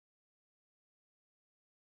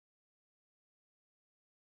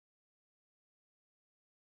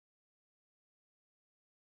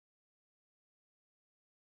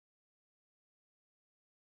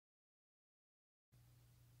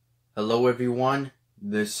Hello everyone,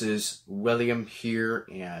 this is William here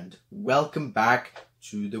and welcome back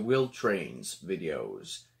to the Wheel Trains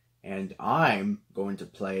videos. And I'm going to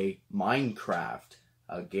play Minecraft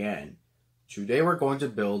again. Today we're going to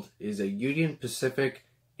build is a Union Pacific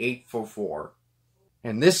 844.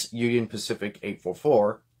 And this Union Pacific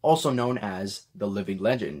 844, also known as the Living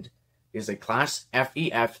Legend, is a Class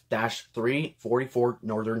FEF-344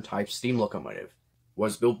 Northern Type steam locomotive.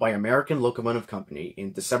 Was built by American Locomotive Company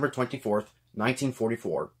in December 24th,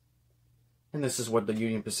 1944. And this is what the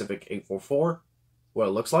Union Pacific 844, what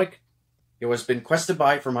it looks like. It was been requested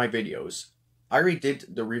by for my videos. I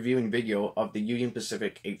redid the reviewing video of the Union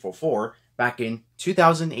Pacific 844 back in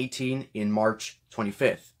 2018 in March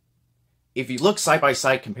 25th. If you look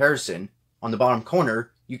side-by-side comparison, on the bottom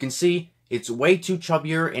corner, you can see it's way too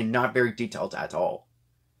chubbier and not very detailed at all.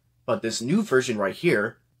 But this new version right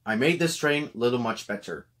here, I made this train a little much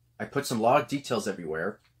better. I put some lot of details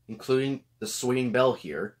everywhere, including the swinging bell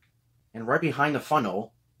here, and right behind the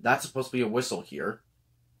funnel, that's supposed to be a whistle here,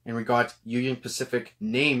 and we got Union Pacific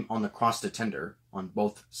name on the cross the tender on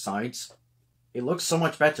both sides. It looks so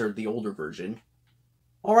much better, the older version.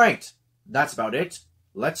 Alright, that's about it.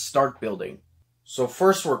 Let's start building. So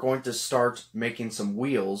first we're going to start making some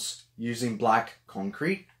wheels using black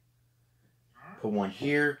concrete. Put one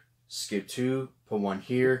here, skip two, put one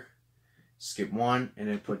here, skip one, and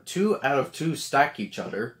then put 2 out of 2 stack each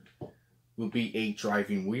other. Will be 8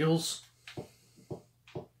 driving wheels.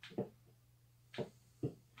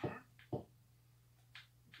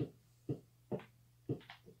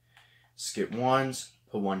 Skip ones,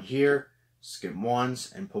 put one here, skip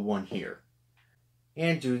ones, and put one here.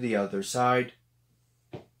 And do the other side.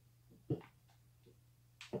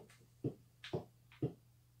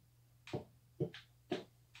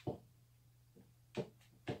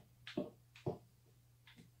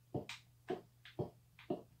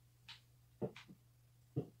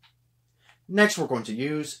 Next we're going to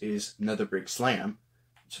use is nether brick slam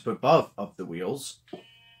to put above of the wheels.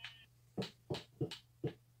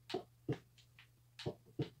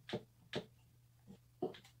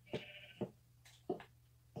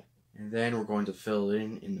 And then we're going to fill it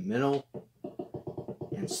in the middle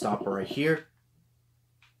and stop right here.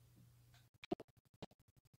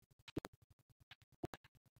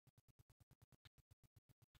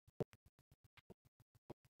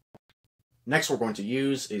 Next we're going to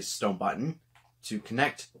use is stone button to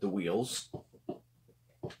connect the wheels.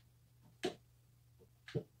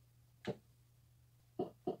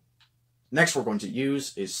 Next we're going to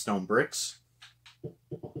use is stone bricks.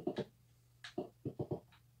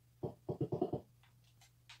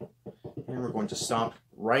 And we're going to stop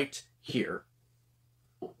right here.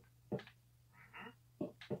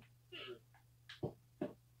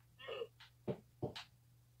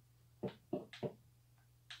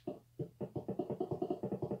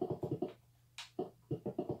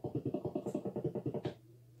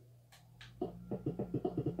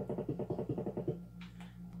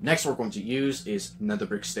 Next we're going to use is nether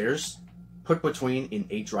brick stairs, put between in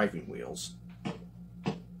 8 driving wheels.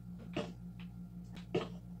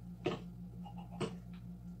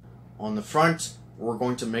 On the front, we're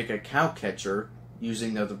going to make a cow catcher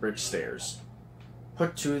using nether brick stairs.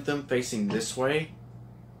 Put 2 of them facing this way,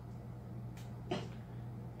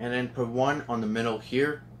 and then put one on the middle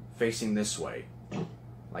here facing this way,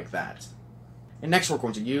 like that. And next we're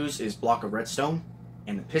going to use is block of redstone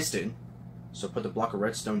and a piston. So put the block of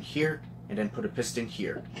redstone here, and then put a piston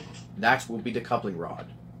here. That will be the coupling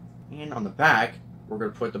rod. And on the back, we're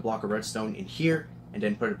going to put the block of redstone in here, and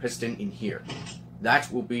then put a piston in here.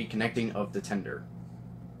 That will be connecting of the tender.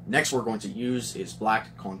 Next we're going to use is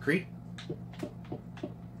black concrete.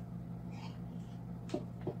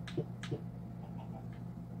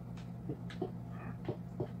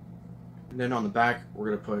 And then on the back, we're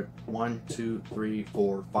going to put 1, 2, 3,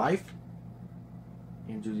 4, 5.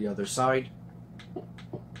 And do the other side. And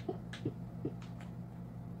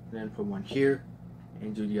then put one here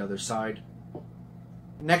and do the other side.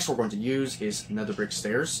 Next we're going to use is nether brick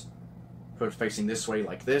stairs. Put it facing this way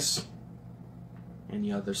like this. And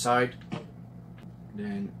the other side. And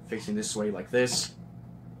then facing this way like this.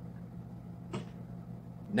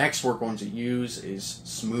 Next we're going to use is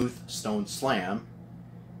smooth stone slam.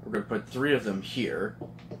 We're going to put 3 of them here.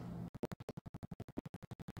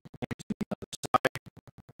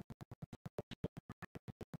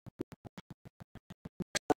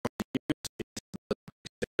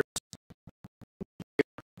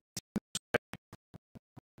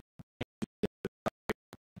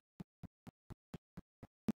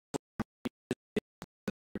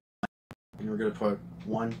 And we're going to put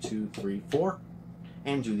 1, 2, 3, 4,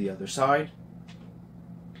 and do the other side.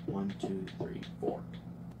 1, 2, 3, 4.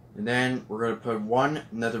 And then we're going to put one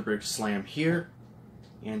nether brick slam here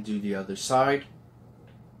and do the other side.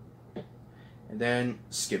 And then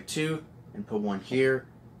skip 2 and put one here,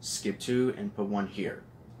 skip 2 and put one here.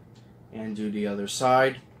 And do the other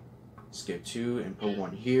side, skip 2 and put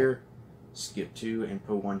one here, skip 2 and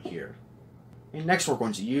put one here. And next we're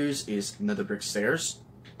going to use is nether brick stairs.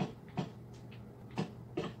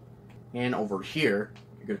 And over here,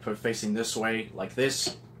 you're going to put facing this way like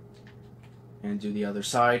this. And do the other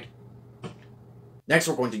side. Next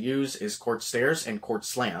we're going to use is quartz stairs and quartz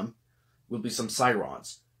slam. Will be some side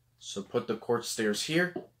rods. So put the quartz stairs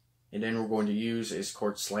here. And then we're going to use is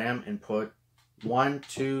quartz slam and put 1,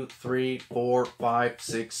 2, 3, 4, 5,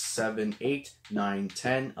 6, 7, 8, 9,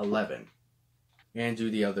 10, 11. And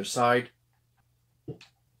do the other side.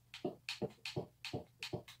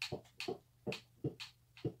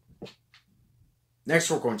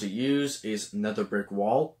 Next we're going to use is nether brick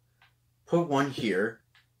wall. Put one here,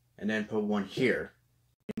 and then put one here.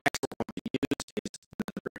 And next we're going to use is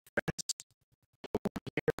nether brick fence. Put one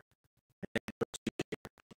here, and then put two here.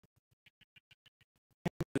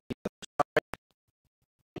 And do the other side.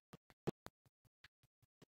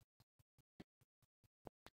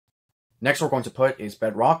 Next we're going to put is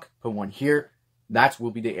bedrock. Put one here. That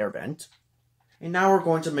will be the air vent. And now we're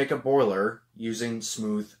going to make a boiler using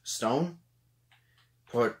smooth stone.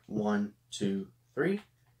 Put 1, 2, 3,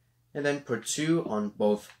 and then put 2 on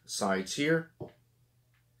both sides here.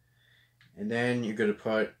 And then you're going to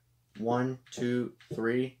put 1, 2,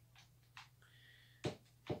 3.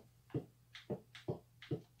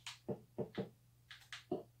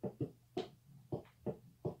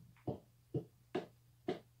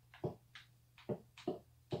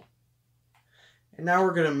 And now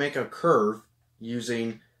we're going to make a curve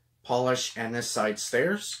using polish andesite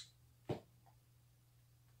stairs.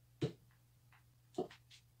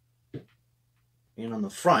 And on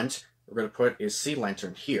the front, we're going to put a sea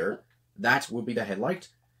lantern here. That will be the headlight.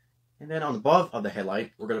 And then on the above of the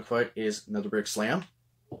headlight, we're going to put is nether brick slam.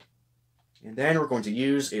 And then we're going to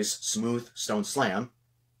use is smooth stone slam.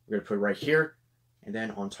 We're going to put it right here. And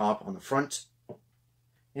then on top on the front.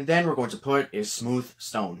 And then we're going to put is smooth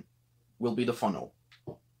stone. Will be the funnel.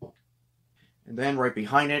 And then right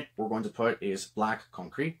behind it, we're going to put is black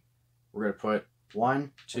concrete. We're going to put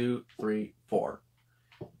 1, 2, 3, 4.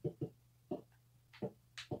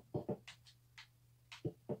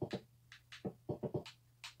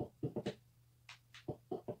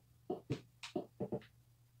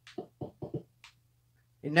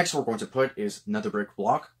 And next we're going to put is nether brick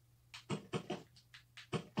block.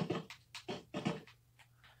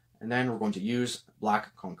 And then we're going to use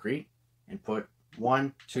black concrete and put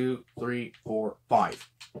 1, 2, 3, 4, 5.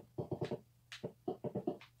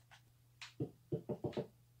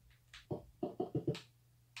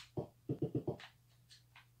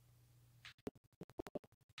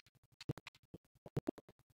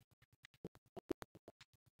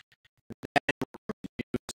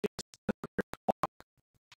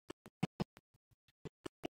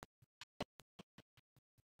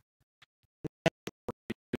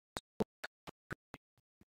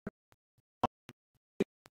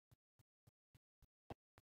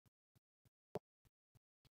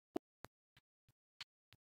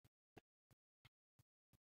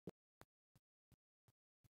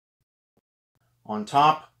 On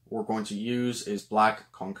top, we're going to use is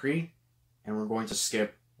black concrete, and we're going to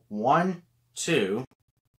skip 1, 2, and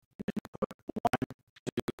then put 1,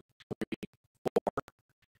 2, 3, 4,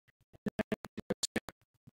 and then skip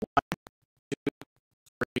 1, 2,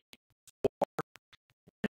 3, 4,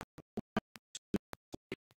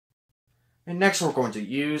 and next we're going to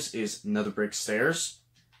use is nether brick stairs.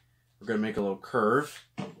 We're going to make a little curve.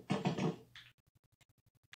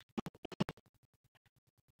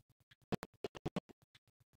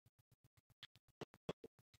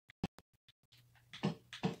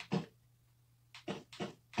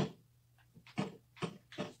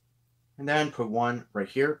 And then put one right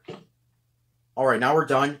here. Alright, now we're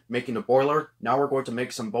done making the boiler. Now we're going to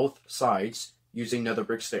make some both sides using nether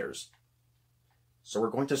brick stairs. So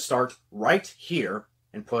we're going to start right here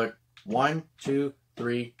and put 1, 2,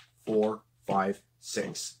 3, 4, 5,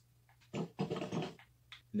 6. And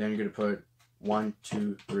then you're going to put 1,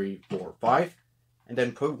 2, 3, 4, 5. And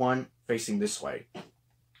then put one facing this way.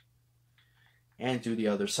 And do the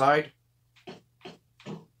other side.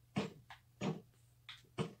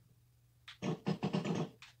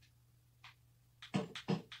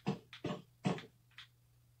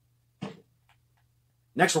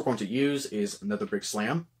 Next we're going to use is nether brick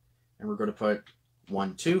slam, and we're going to put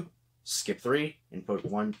 1, 2, skip 3, and put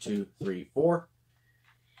 1, 2, 3, 4,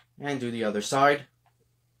 and do the other side.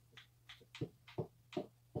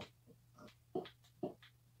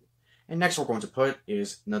 And next we're going to put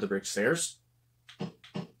is another brick stairs.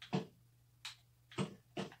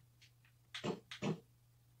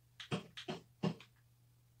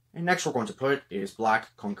 And next we're going to put is black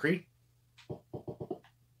concrete.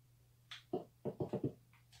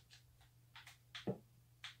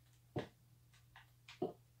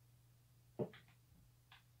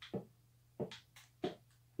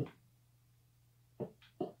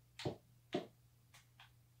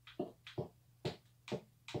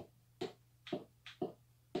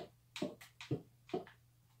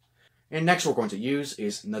 And next we're going to use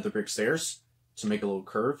is another brick stairs to make a little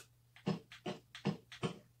curve.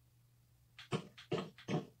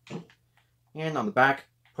 And on the back,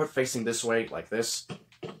 put facing this way like this.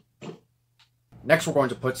 Next we're going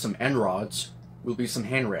to put some end rods, will be some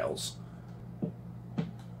handrails.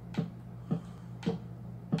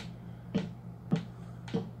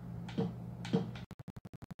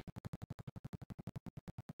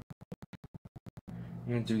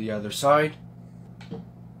 And do the other side.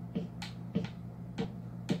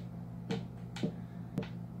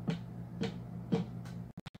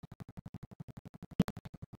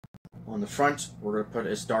 On the front, we're going to put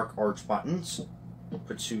is dark arch buttons.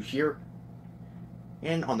 Put 2 here.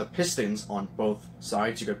 And on the pistons on both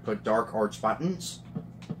sides, you're going to put dark arch buttons.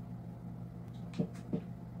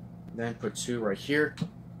 Then put 2 right here.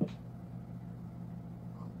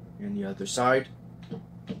 And the other side.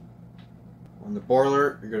 On the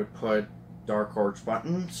boiler, you're going to put dark arch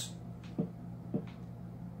buttons.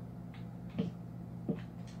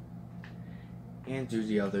 And do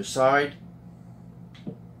the other side.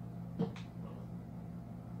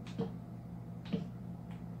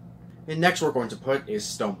 And next we're going to put is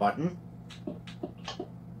stone button.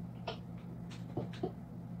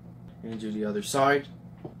 And do the other side.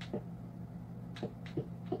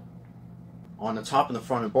 On the top and the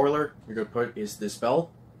front of the boiler, you're going to put is this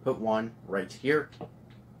bell. Put 1 right here.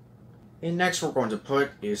 And next we're going to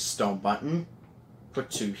put is stone button. Put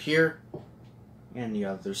 2 here. And the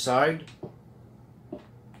other side.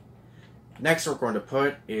 Next we're going to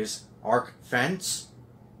put is arc fence.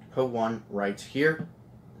 Put 1 right here.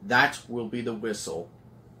 That will be the whistle.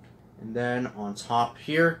 And then on top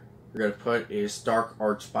here, we're going to put is dark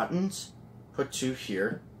arch buttons. Put 2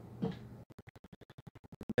 here. And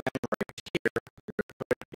then right here, we're going to put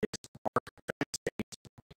is arc fence gates.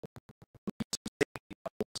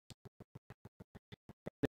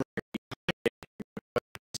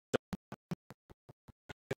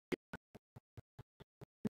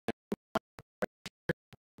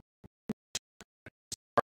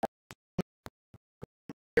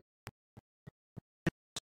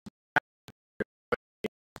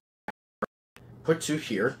 Put 2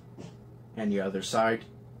 here, and the other side.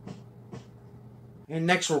 And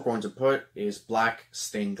next we're going to put is black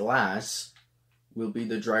stained glass, will be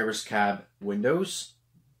the driver's cab windows.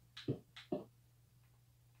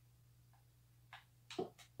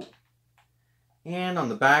 And on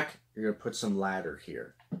the back, you're going to put some ladder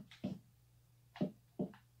here.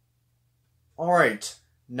 Alright,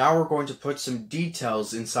 now we're going to put some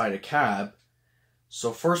details inside a cab.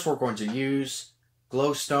 So first we're going to use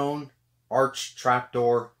glowstone, arch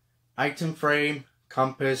trapdoor, item frame,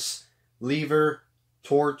 compass, lever,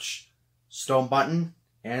 torch, stone button,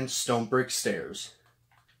 and stone brick stairs.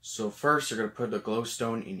 So first you're going to put the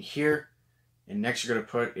glowstone in here, and next you're going to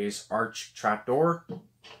put is arch trapdoor,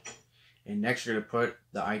 and next you're going to put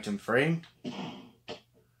the item frame, and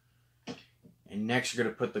next you're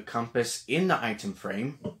going to put the compass in the item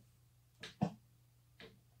frame,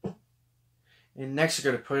 and next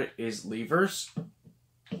you're going to put is levers.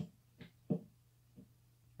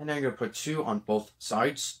 And then you're going to put 2 on both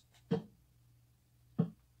sides.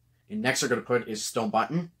 And next you're going to put is stone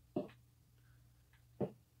button.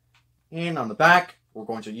 And on the back, we're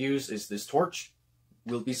going to use is this torch.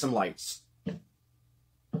 Will be some lights.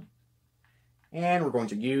 And we're going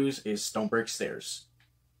to use is stone brick stairs.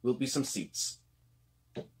 Will be some seats.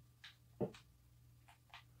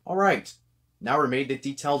 Alright, now we're made the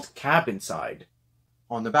detailed cab inside.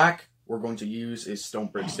 On the back, we're going to use is stone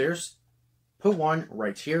brick stairs. Put 1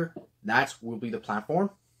 right here. That will be the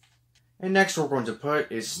platform. And next we're going to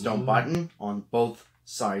put is stone button on both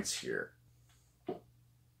sides here.